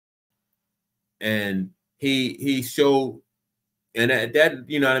and he showed, and that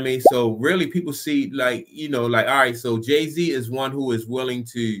you know what I mean. So really, people see like, you know, like, all right, so Jay-Z is one who is willing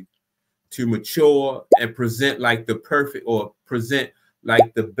to mature and present like the perfect, or present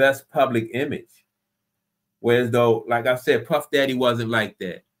like the best public image. Whereas though, like I said, Puff Daddy wasn't like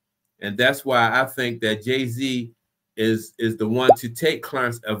that. And that's why I think that Jay-Z is the one to take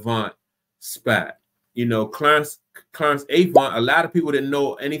Clarence Avant spot. You know, Clarence Avant, a lot of people didn't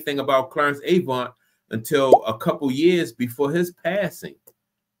know anything about Clarence Avant until a couple years before his passing.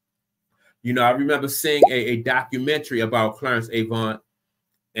 You know, I remember seeing a documentary about Clarence Avant,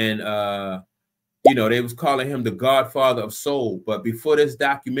 and you know, they was calling him the godfather of soul. But before this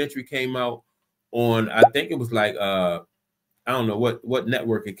documentary came out on, I think it was like I don't know what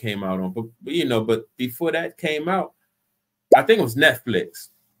network it came out on, but you know, but before that came out, I think it was Netflix.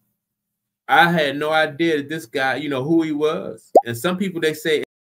 I had no idea that this guy, you know, who he was. And some people, they say